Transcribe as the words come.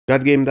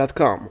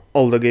Gotgame.com,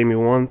 all the game you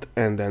want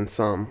and then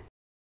some.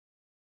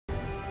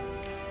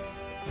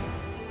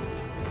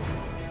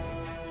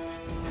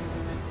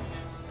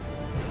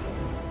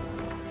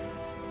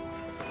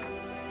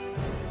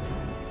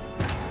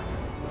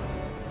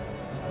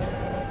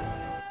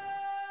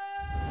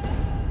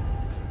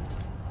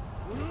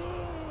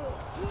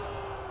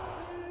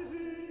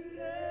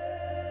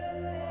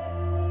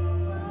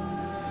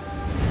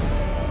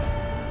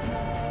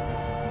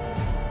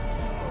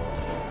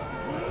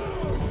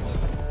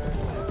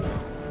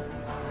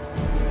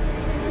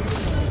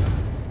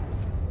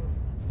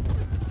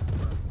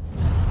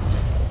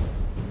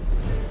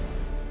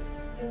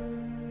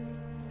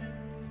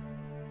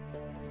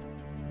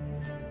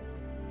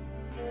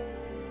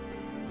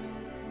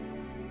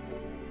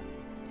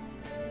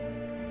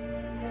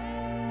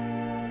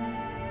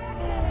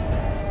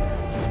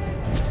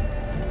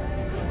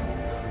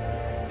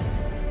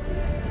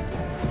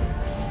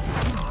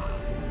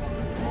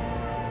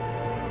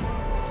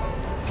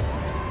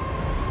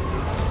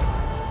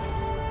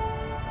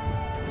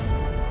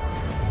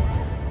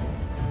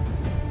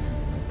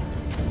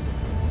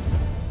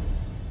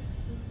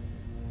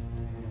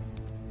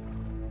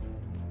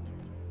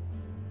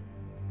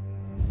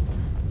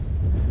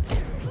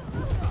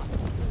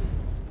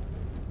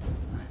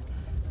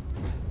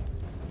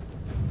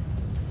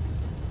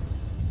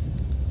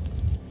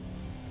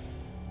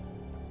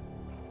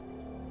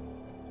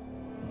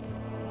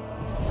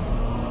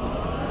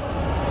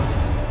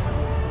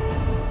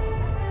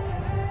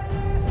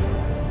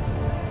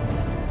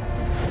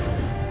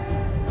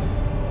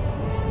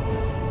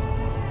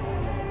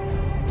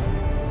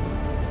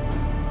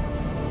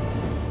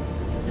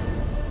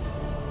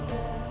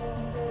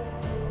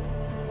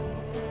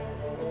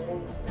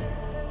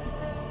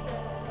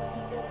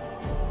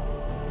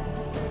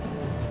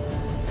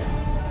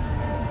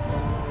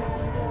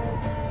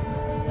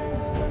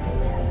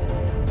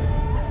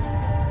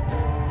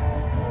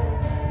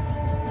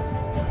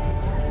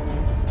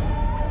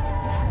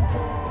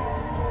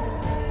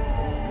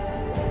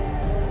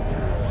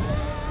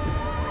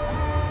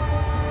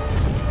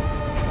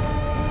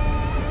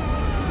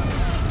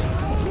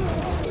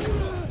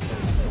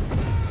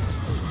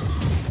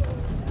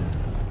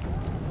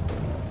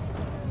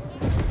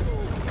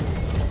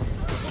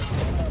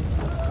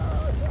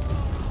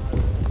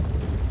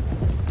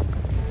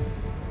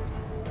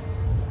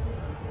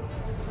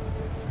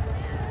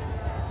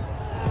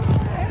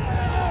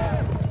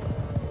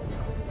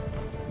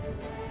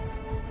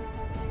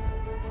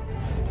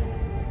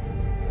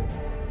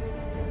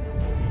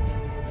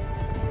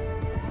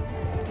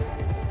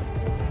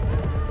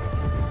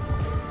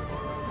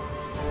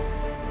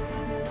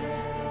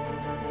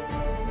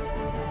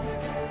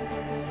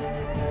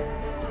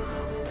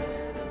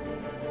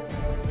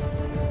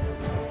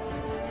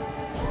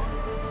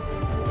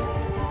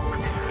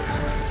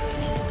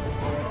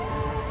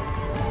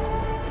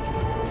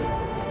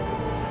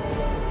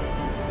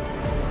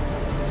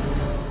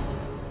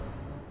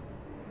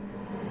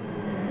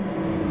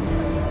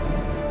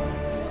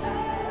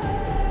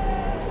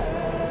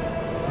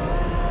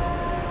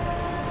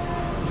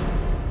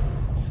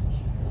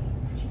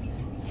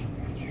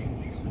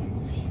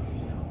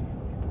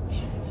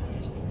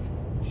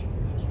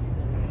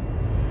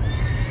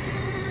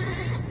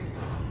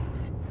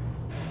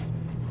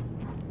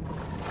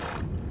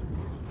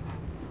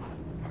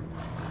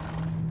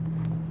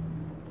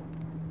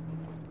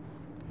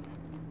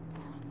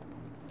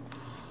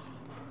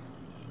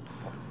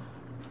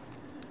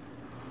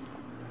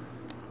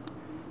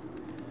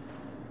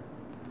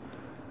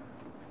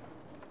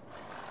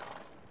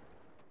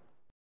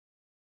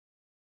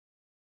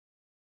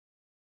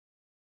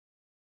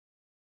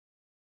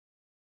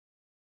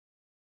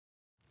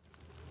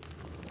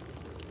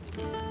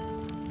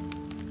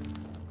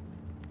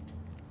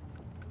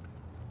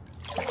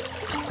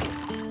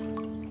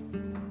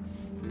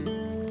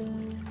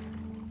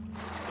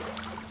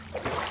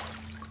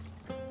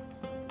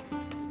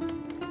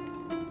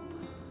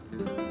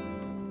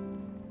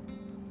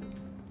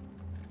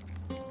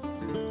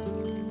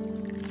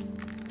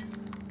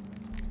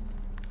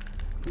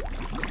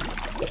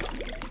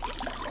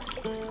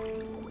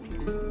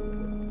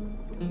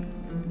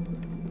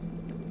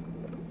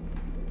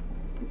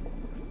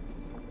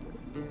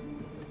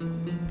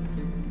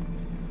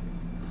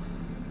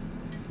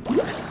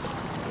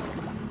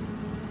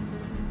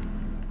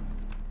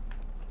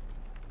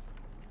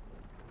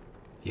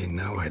 You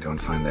know I don't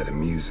find that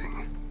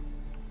amusing.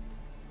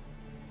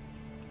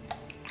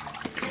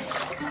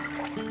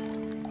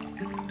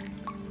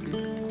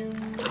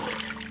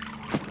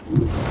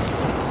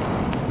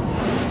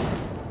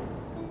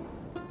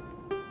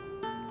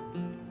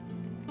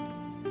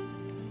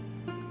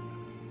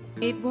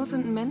 It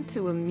wasn't meant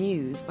to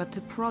amuse, but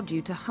to prod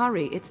you to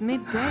hurry. It's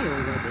midday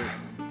already.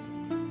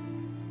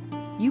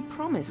 You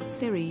promised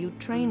Ciri you'd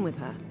train with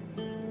her.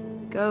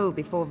 Go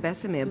before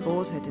Vesemir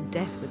bores her to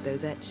death with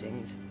those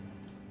etchings.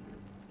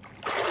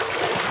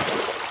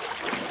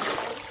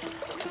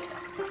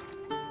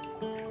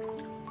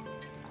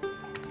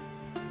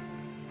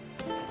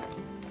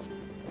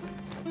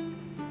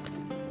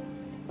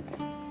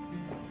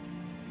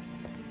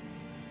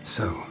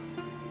 So,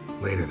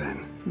 later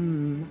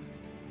then.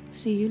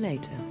 See you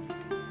later.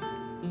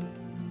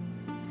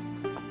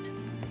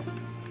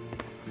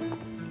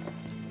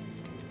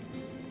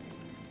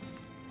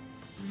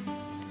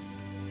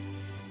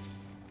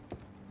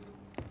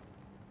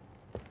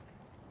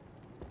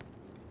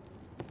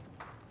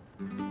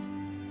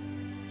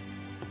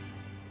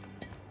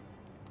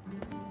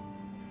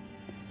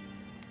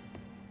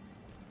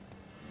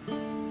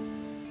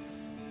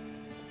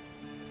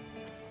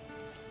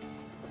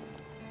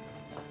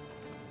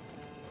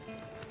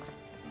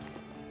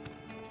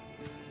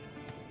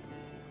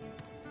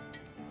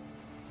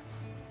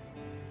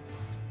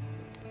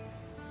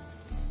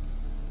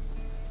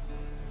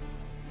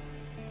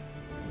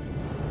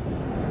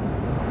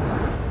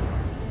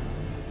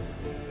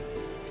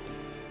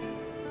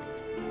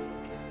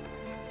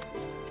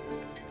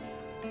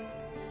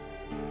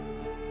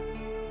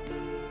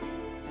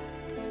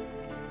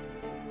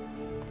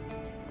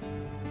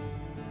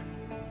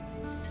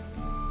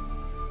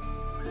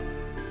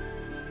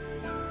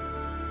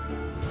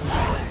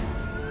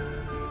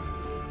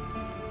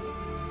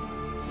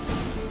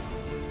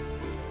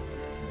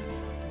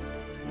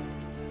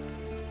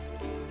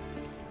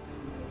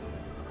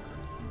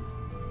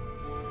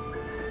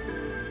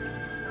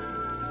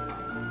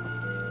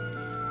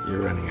 You're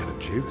running out of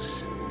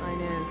juice. I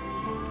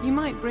know. You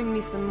might bring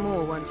me some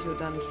more once you're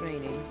done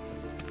training.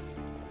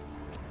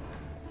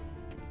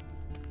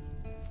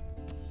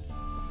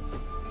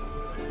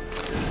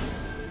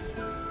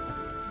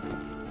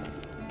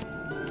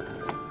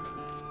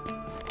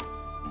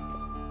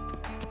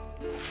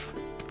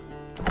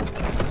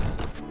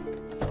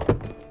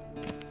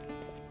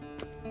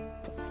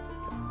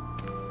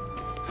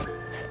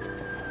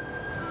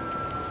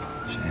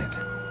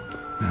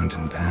 Shit.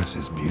 Mountain Pass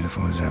is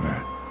beautiful as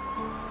ever.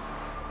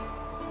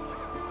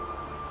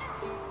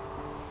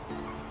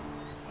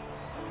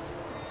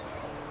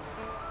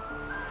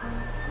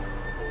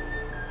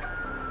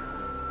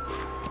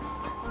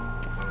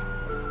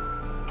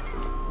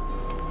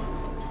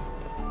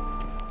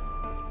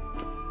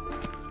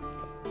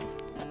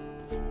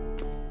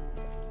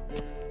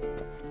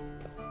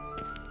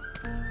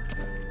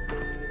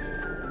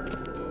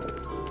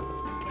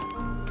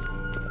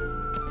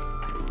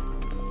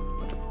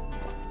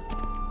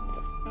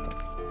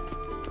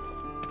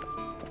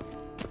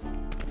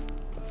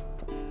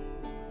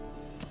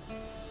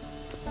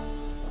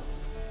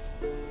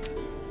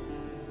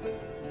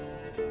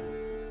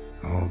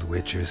 Old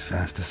Witcher's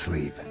fast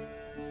asleep.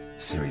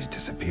 Ciri's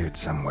disappeared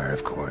somewhere,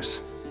 of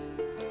course.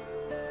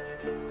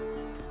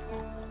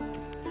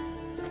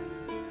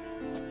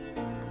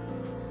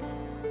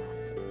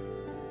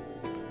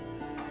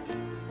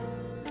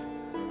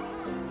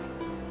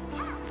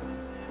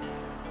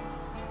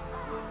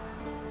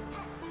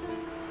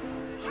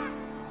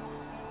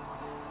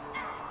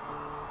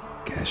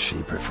 Guess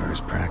she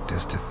prefers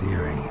practice to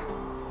theory.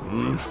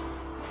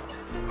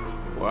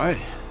 Why?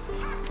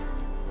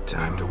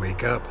 Time to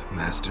wake up,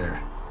 Master.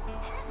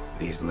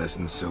 These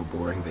lessons so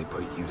boring they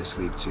put you to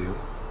sleep too?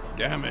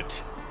 Damn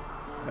it.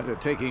 After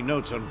taking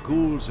notes on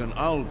ghouls and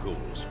owl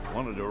ghouls,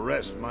 wanted to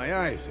rest my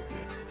eyes a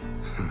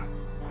bit.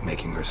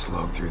 Making her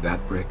slog through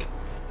that brick?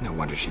 No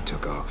wonder she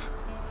took off.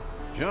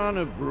 John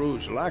of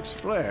Bruges lacks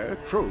flair,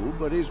 true,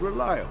 but he's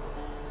reliable.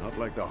 Not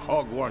like the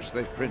hogwash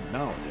they print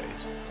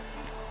nowadays.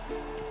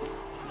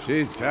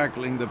 She's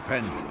tackling the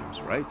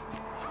pendulums, right?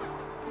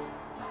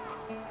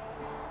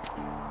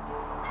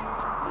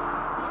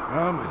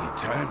 How many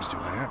times do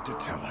I have to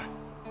tell her?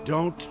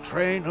 Don't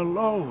train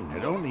alone.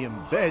 It only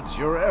embeds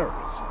your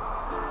errors.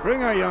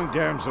 Bring our young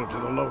damsel to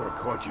the lower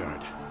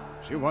courtyard.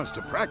 She wants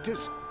to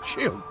practice,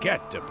 she'll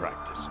get to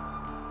practice.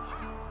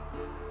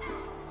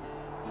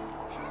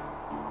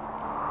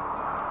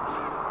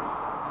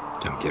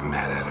 Don't get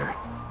mad at her.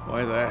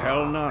 Why the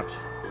hell not?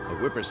 The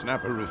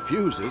whippersnapper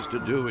refuses to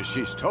do as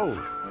she's told.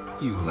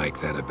 You like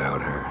that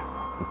about her.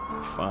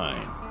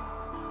 Fine.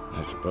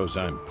 I suppose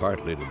I'm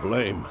partly to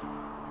blame.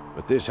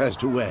 But this has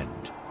to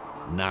end.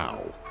 Now.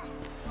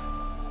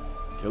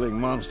 Killing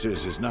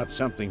monsters is not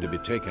something to be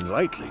taken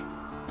lightly.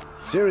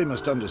 Ciri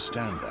must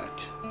understand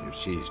that, if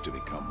she's to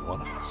become one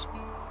of us.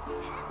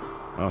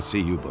 I'll see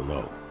you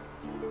below.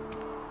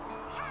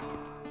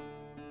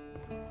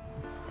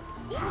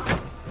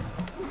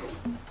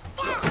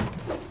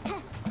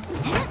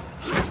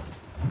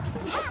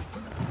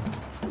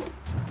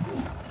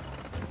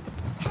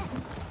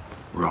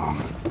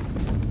 Wrong.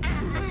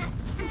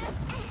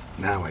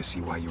 Now I see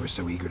why you were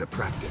so eager to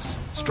practice.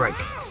 Strike.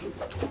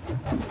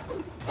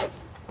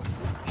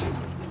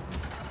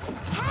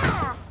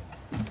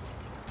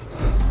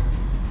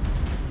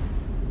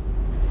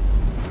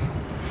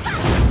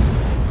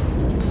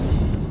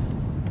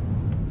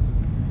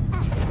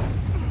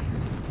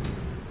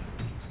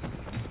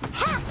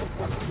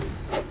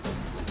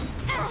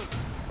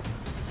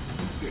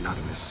 You're not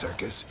in this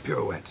circus.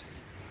 Pirouette.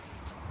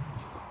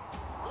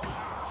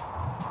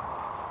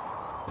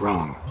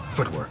 Wrong.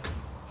 Footwork.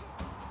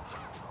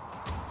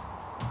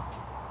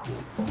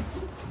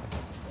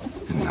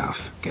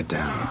 Enough. Get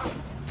down.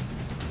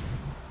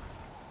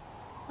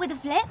 With a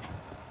flip?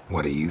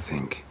 What do you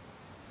think?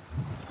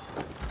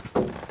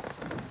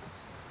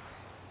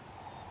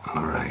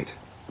 All right,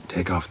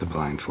 take off the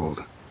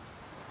blindfold.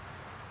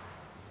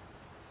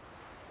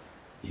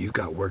 You've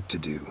got work to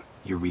do.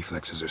 Your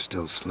reflexes are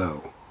still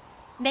slow.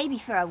 Maybe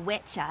for a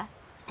witcher.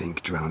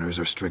 Think drowners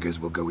or striggers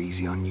will go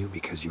easy on you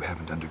because you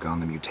haven't undergone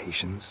the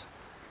mutations?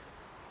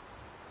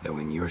 Though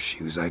in your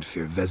shoes, I'd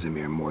fear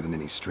Vesemir more than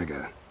any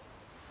strigger.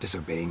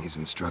 Disobeying his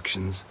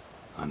instructions?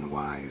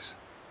 Unwise.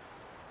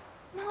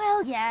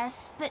 Well,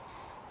 yes, but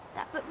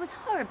that book was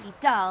horribly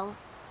dull.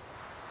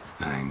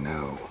 I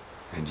know.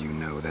 And you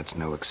know that's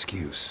no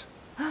excuse.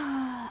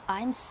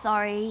 I'm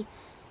sorry.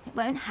 It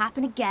won't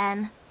happen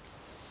again.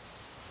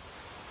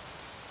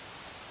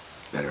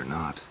 Better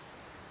not.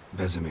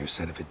 Vesemir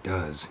said if it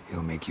does,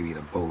 he'll make you eat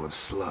a bowl of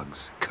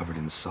slugs covered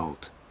in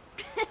salt.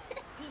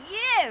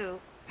 You!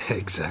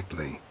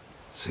 Exactly.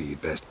 So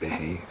you'd best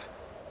behave.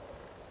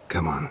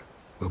 Come on.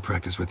 We'll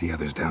practice with the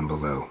others down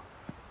below.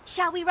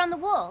 Shall we run the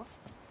walls?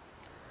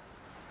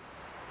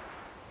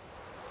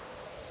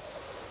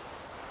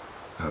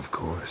 Of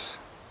course.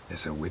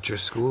 Is a Witcher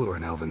school or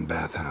an elven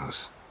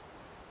bathhouse?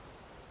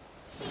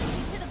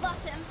 To the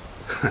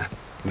bottom.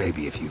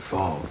 Maybe if you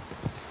fall.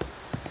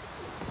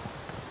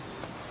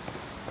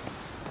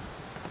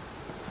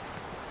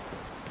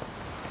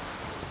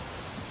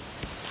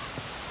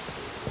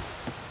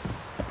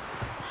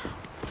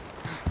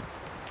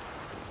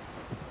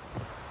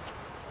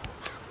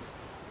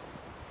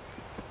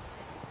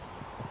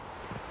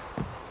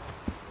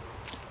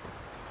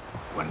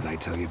 What did I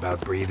tell you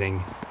about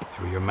breathing?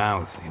 Through your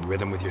mouth, in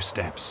rhythm with your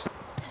steps.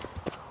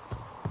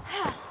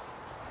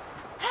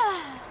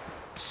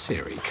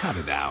 Siri, cut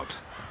it out.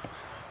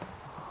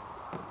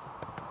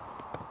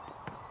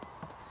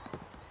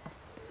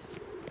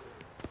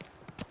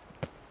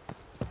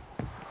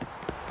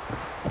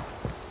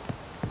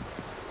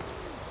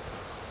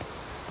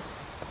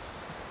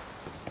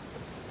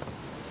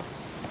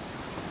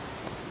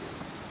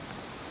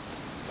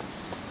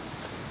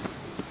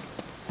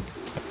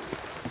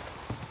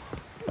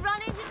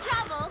 Run into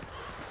trouble?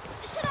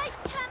 Should I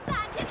turn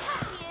back and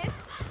help you?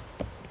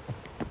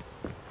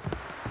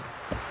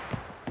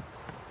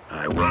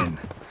 I win.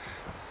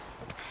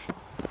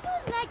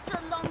 Your legs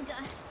are longer.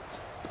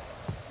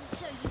 I'll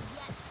show you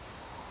yet.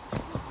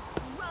 Just need to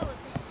grow a bit.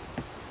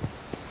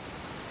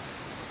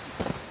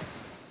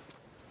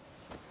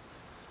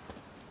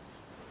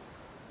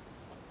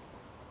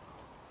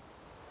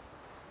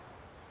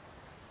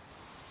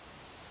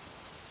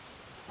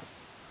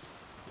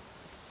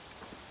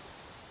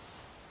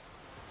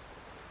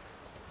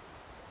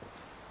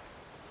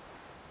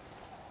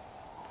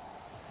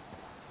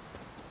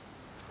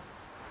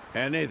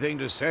 Anything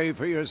to say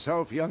for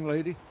yourself, young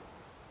lady?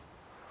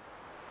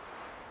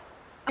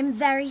 I'm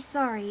very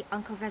sorry,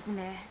 Uncle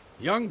Vesemir.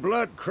 Young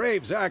blood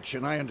craves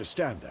action, I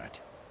understand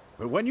that.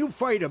 But when you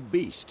fight a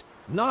beast,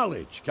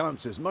 knowledge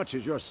counts as much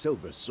as your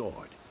silver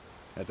sword.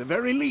 At the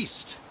very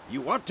least,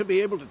 you ought to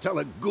be able to tell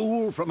a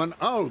ghoul from an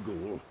owl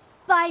ghoul.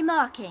 By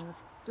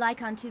markings,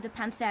 like unto the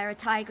Panthera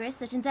tigris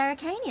that in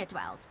Zerrikania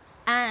dwells,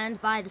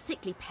 and by the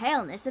sickly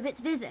paleness of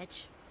its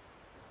visage.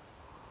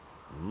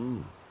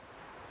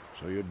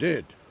 So you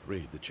did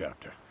read the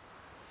chapter.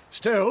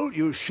 Still,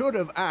 you should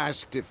have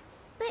asked if...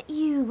 But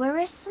you were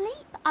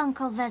asleep,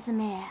 Uncle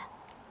Vesemir.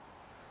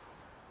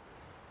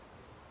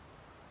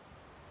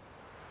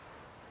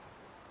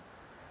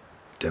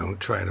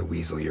 Don't try to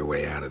weasel your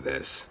way out of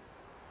this.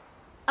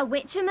 A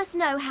witcher must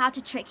know how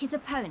to trick his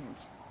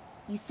opponent.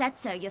 You said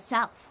so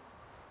yourself.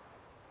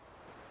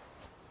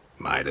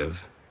 Might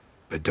have.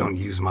 But don't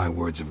use my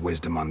words of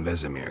wisdom on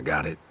Vesemir,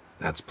 got it?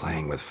 That's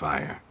playing with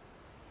fire.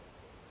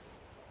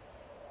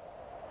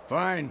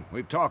 Fine,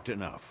 we've talked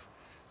enough.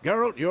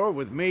 Geralt, you're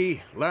with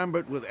me,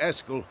 Lambert with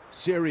Eskel,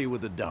 Ciri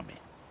with the dummy.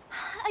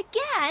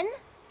 Again?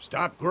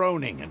 Stop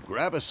groaning and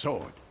grab a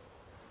sword.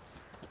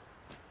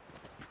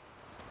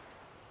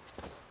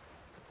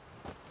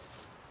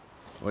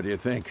 What do you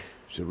think?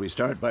 Should we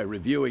start by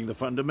reviewing the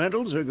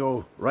fundamentals or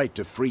go right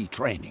to free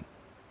training?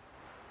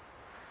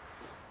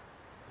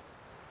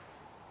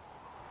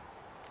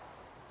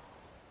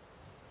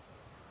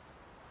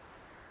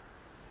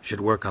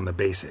 Should work on the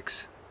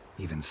basics.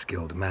 Even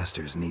skilled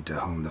masters need to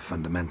hone the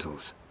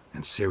fundamentals,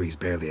 and Ciri's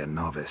barely a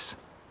novice.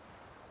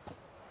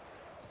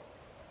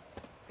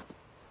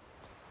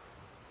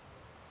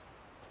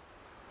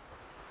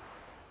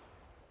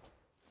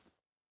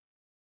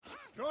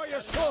 Draw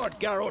your sword,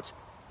 Geralt!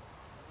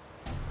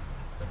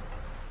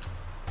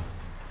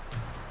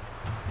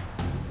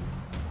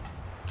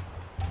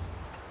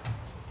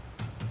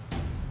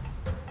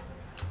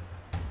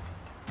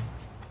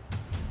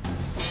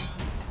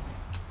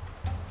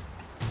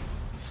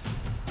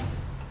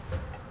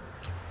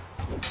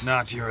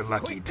 Not your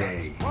lucky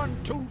day. 1,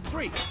 2,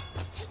 3.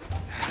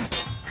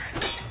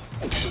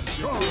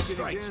 Strong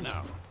strikes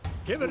now.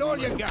 Give it all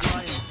you got.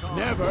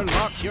 Never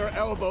lock your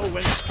elbow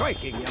when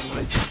striking, young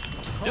lady.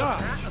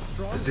 Dodge.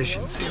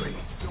 Position, Ciri.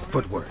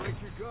 Footwork.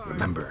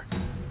 Remember.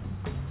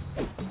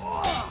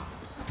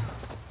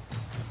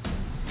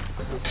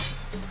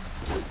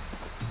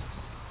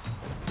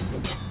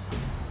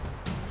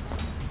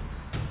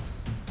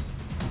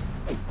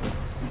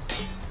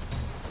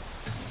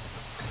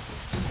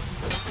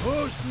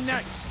 Who's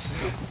next?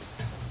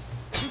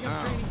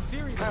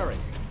 Harry.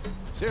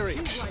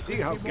 Ciri, see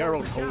how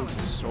Geralt holds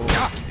his sword?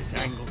 It's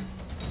angled.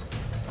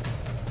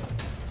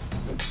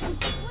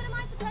 What am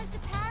I supposed to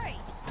parry?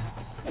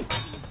 Be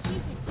a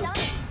stupid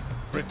dummy.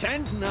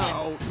 Pretend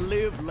now,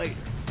 live later.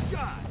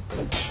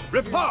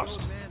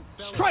 Riposte!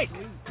 Strike!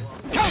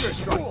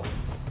 Counter-strike!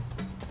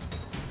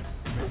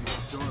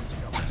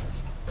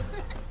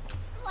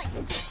 Slice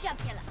the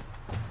jugular.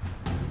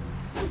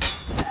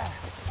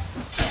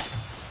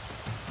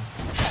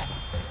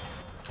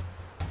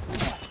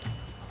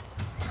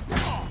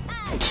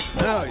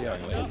 Now,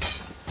 young lady,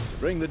 to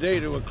bring the day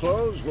to a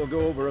close, we'll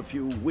go over a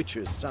few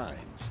witches'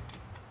 signs.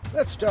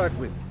 Let's start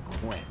with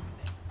Quen.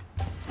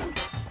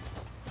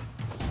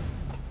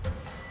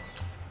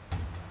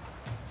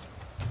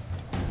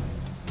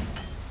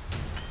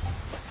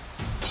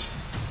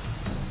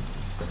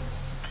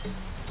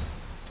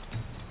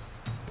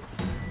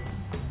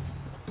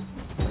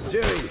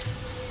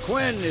 Ciri,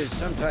 Quen is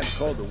sometimes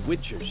called the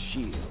Witcher's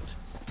Shield.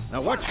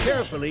 Now watch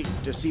carefully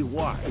to see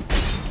why.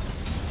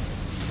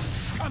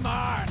 Come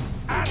on,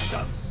 at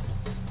them!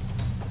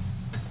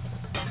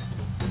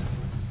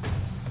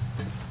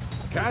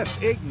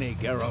 Cast Igni,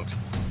 Geralt.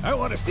 I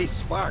want to see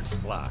sparks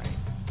fly.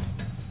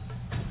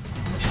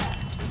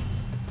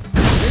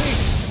 See?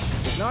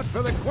 If not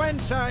for the Quen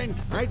sign,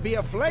 I'd be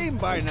aflame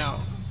by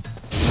now.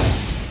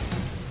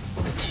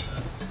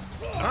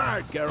 All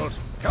right, Geralt,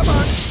 come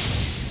on!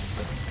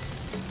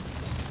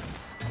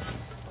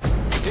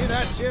 See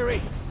that, Ciri?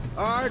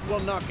 Art will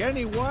knock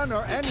anyone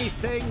or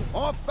anything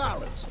off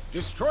balance.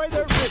 Destroy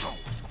their rhythm.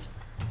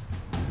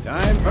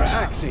 Time for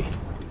Axii.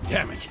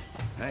 Damn it.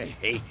 I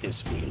hate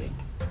this feeling.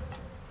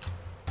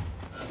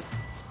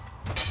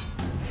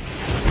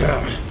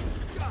 Ugh.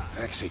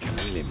 Axii can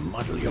really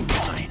muddle your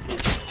mind.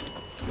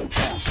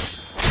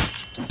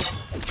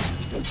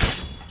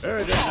 There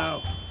it is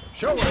now.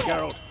 Show her,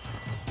 Geralt.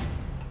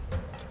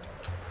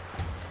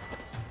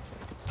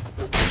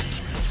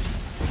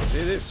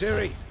 See this,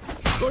 Ciri?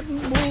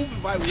 Couldn't move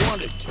if I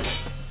wanted to.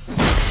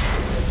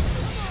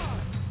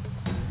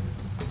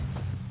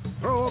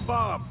 Throw a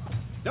bomb.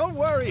 Don't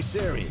worry,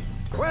 Ciri.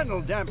 Quen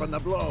will dampen the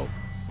blow.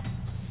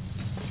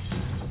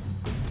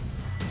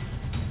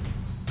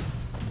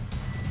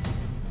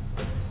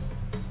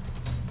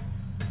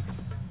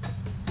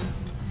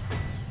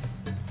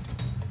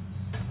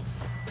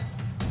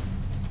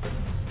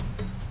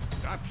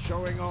 Stop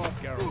showing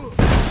off, Geralt.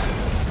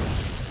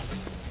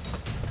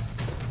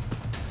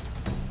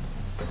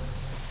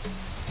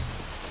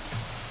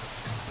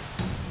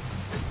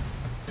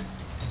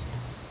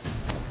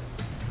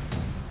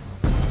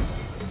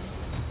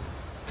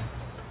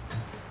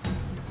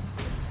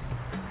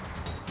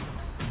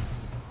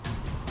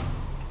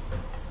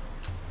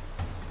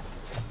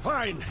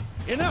 Fine.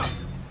 Enough.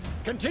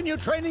 Continue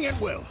training at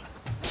will.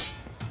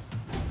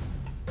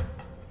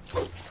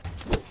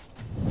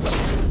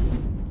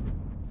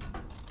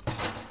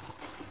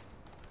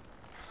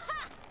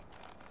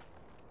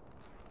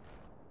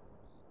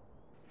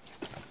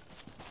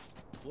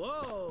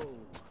 Whoa!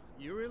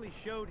 You really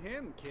showed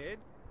him, kid.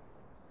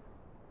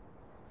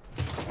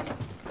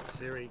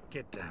 Ciri,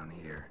 get down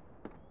here.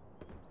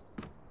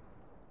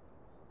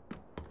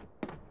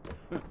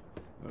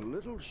 A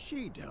little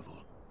she-devil.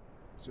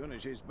 Soon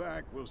as she's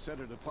back, we'll set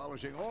her to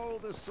polishing all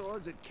the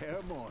swords at Kaer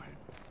Morhen.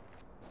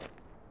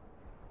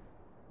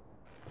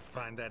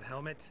 Find that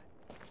helmet?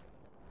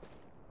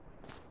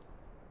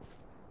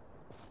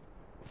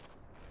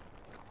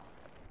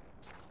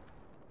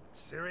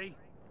 Ciri?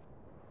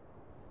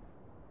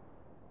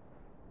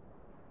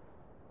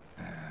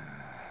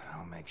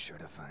 I'll make sure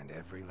to find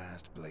every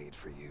last blade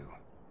for you.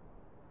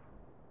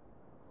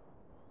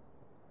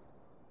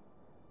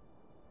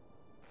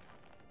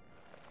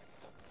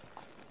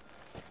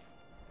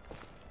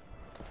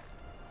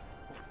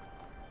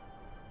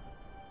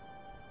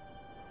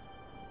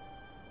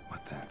 What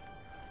the?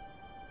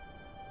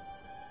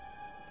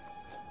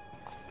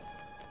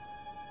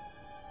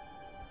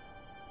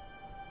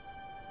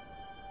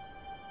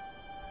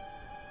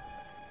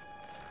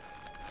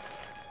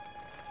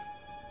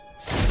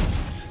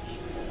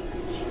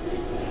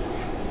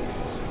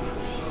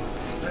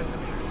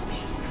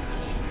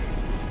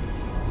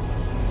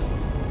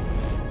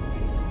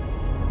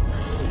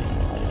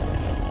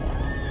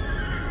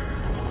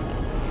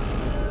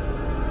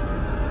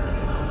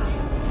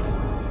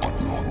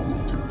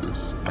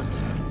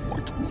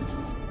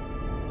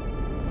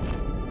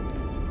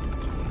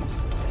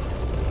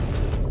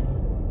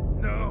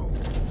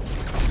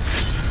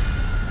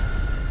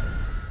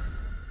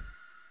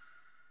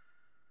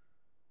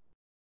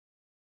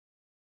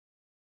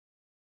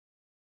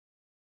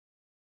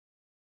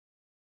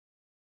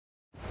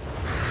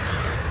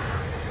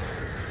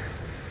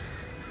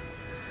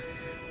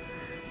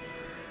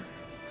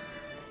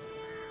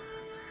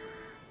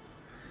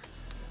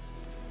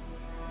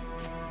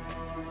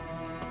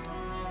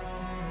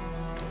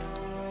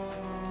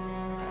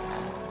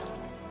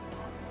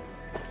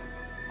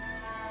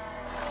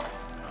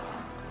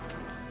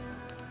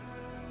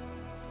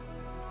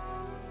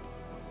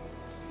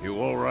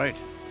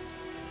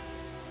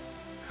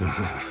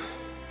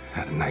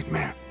 Had a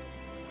nightmare.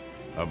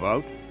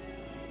 About?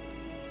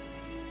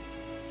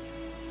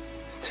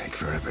 Take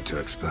forever to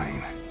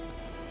explain.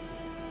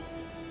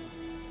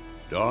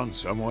 Dawn's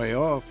some way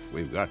off.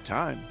 We've got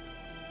time.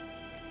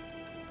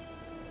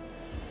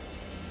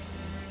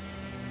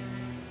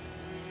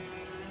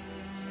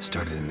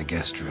 Started in the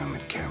guest room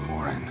at Kaer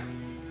Morhen.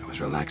 I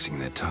was relaxing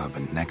in a tub,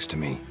 and next to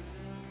me,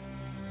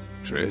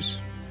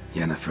 Triss?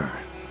 Yennefer.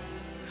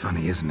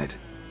 Funny, isn't it?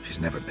 She's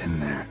never been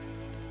there.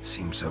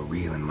 Seemed so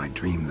real in my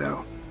dream,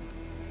 though.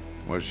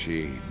 Was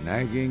she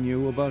nagging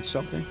you about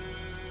something?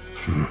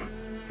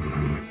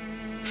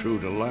 True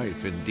to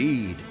life,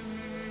 indeed.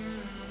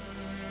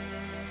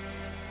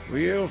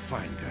 We'll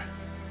find her.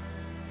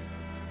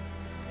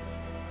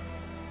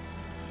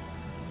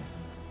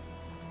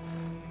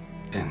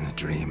 In the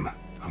dream,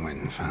 I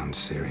went and found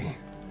Ciri.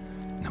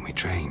 Then we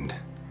trained.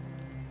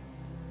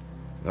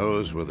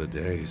 Those were the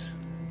days.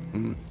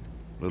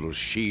 Little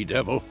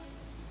she-devil.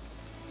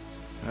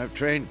 I've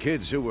trained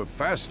kids who were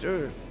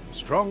faster,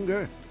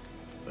 stronger,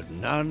 but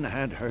none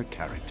had her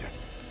character.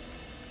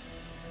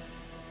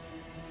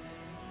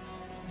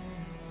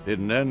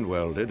 Didn't end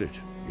well, did it?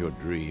 Your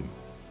dream?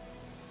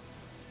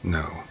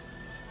 No.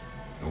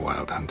 The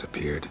Wild Hunt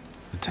appeared,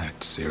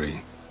 attacked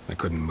Ciri. I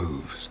couldn't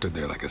move, stood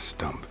there like a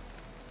stump.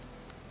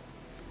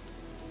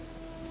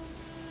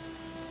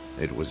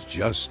 It was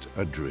just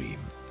a dream.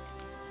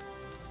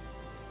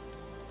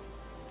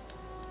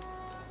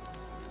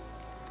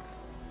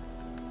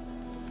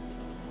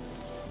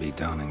 Be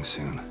dawning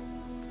soon.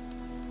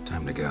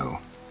 Time to go.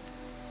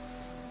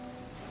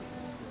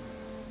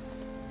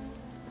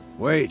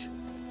 Wait.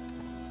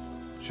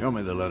 Show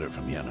me the letter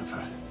from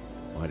Yennefer.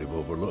 Might have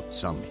overlooked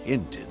some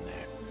hint in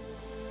there.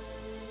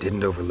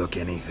 Didn't overlook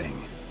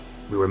anything.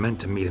 We were meant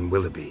to meet in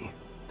Willoughby.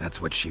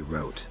 That's what she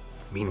wrote.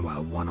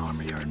 Meanwhile, one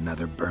army or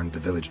another burned the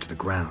village to the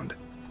ground.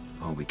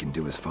 All we can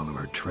do is follow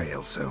her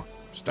trail, so...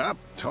 Stop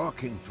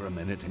talking for a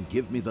minute and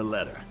give me the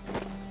letter.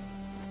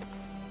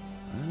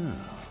 Ah,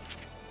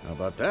 how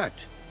about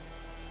that?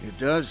 It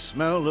does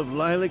smell of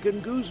lilac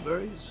and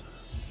gooseberries.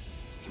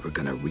 You were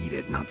gonna read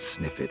it, not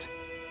sniff it.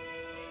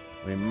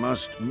 We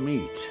must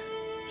meet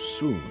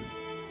soon.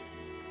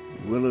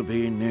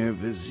 Willoughby near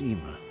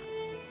Vizima.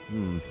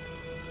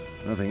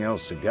 Nothing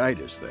else to guide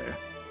us there.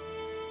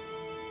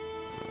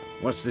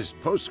 What's this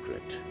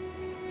postscript?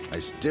 I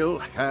still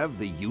have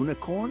the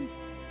unicorn?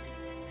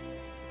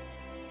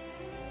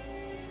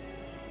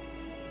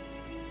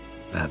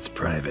 That's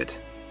private.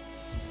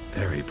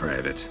 Very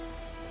private.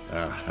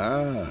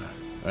 Aha,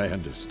 I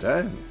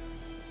understand.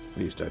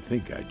 At least I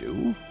think I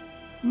do.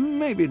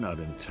 Maybe not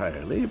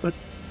entirely, but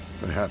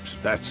perhaps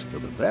that's for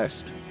the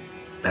best.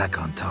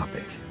 Back on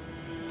topic.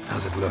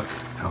 How's it look?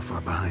 How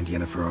far behind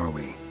Yennefer are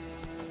we?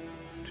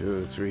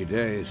 2 or 3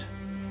 days.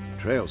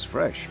 Trail's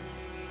fresh,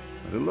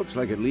 but it looks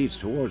like it leads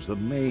towards the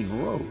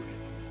main road.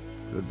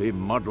 Could be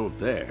muddled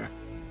there.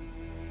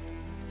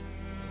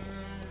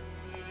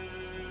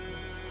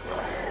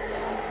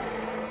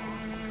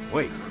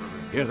 Wait,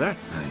 hear that?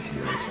 I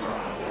hear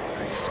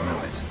it. I smell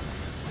it.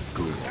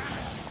 Ghouls.